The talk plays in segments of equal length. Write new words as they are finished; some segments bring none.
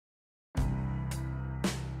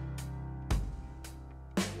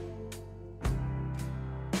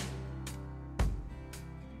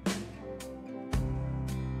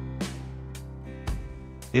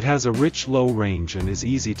It has a rich low range and is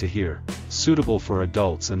easy to hear, suitable for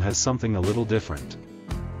adults and has something a little different.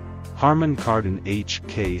 Harman Kardon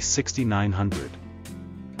HK-6900.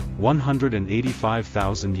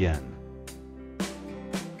 185,000 yen.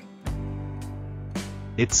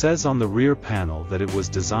 It says on the rear panel that it was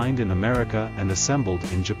designed in America and assembled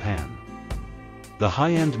in Japan. The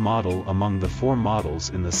high-end model among the 4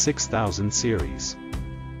 models in the 6000 series.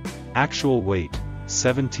 Actual weight,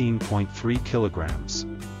 17.3 kilograms.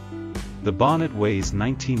 The bonnet weighs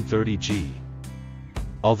 1930 g.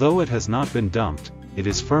 Although it has not been dumped, it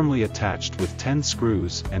is firmly attached with 10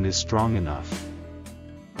 screws and is strong enough.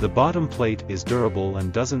 The bottom plate is durable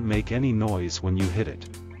and doesn't make any noise when you hit it.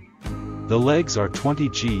 The legs are 20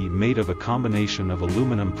 g made of a combination of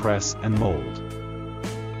aluminum press and mold.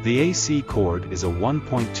 The AC cord is a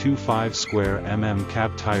 1.25 square mm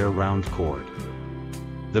cab tire round cord.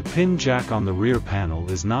 The pin jack on the rear panel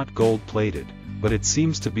is not gold-plated, but it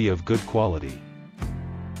seems to be of good quality.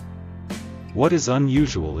 What is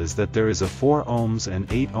unusual is that there is a 4 ohms and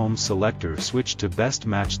 8 ohms selector switch to best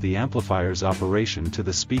match the amplifier's operation to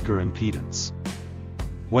the speaker impedance.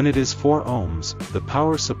 When it is 4 ohms, the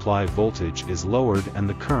power supply voltage is lowered and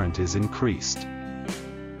the current is increased.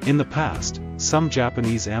 In the past, some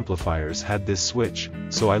Japanese amplifiers had this switch,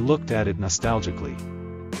 so I looked at it nostalgically.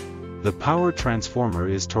 The power transformer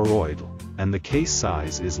is toroidal, and the case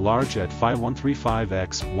size is large at 5135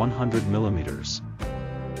 x 100 mm.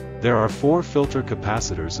 There are 4 filter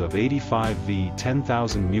capacitors of 85V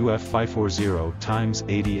 10,000 μF 540 x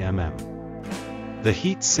 80 mm. The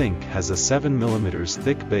heat sink has a 7 mm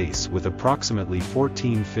thick base with approximately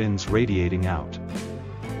 14 fins radiating out.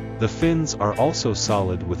 The fins are also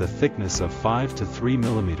solid with a thickness of 5 to 3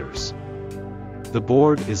 mm. The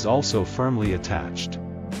board is also firmly attached.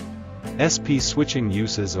 SP switching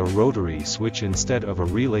uses a rotary switch instead of a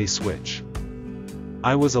relay switch.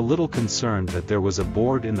 I was a little concerned that there was a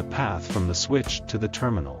board in the path from the switch to the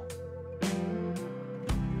terminal.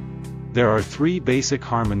 There are 3 basic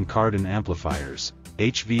Harman Kardon amplifiers,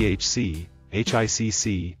 HVHC,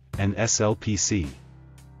 HICC, and SLPC.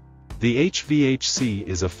 The HVHC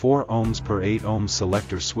is a 4 ohms per 8 ohms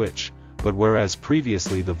selector switch, but whereas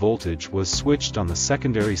previously the voltage was switched on the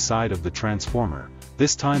secondary side of the transformer,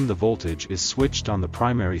 this time the voltage is switched on the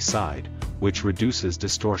primary side, which reduces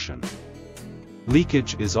distortion.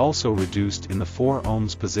 Leakage is also reduced in the 4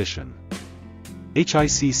 ohms position.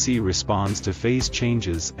 HICC responds to phase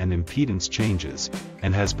changes and impedance changes,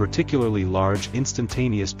 and has particularly large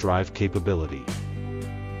instantaneous drive capability.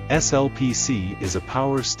 SLPC is a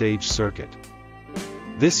power stage circuit.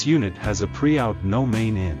 This unit has a pre-out no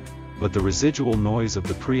main in, but the residual noise of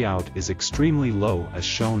the pre-out is extremely low as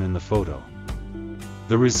shown in the photo.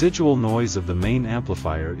 The residual noise of the main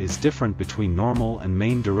amplifier is different between normal and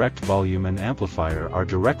main. Direct volume and amplifier are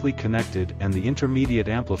directly connected and the intermediate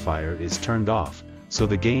amplifier is turned off, so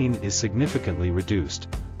the gain is significantly reduced,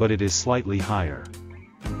 but it is slightly higher.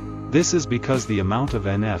 This is because the amount of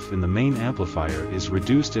NF in the main amplifier is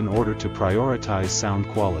reduced in order to prioritize sound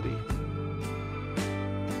quality.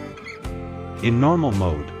 In normal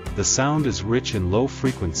mode, the sound is rich in low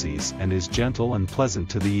frequencies and is gentle and pleasant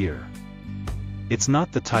to the ear. It's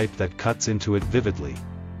not the type that cuts into it vividly.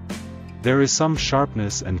 There is some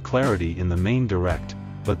sharpness and clarity in the main direct,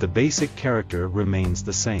 but the basic character remains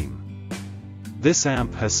the same. This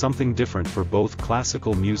amp has something different for both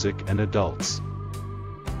classical music and adults.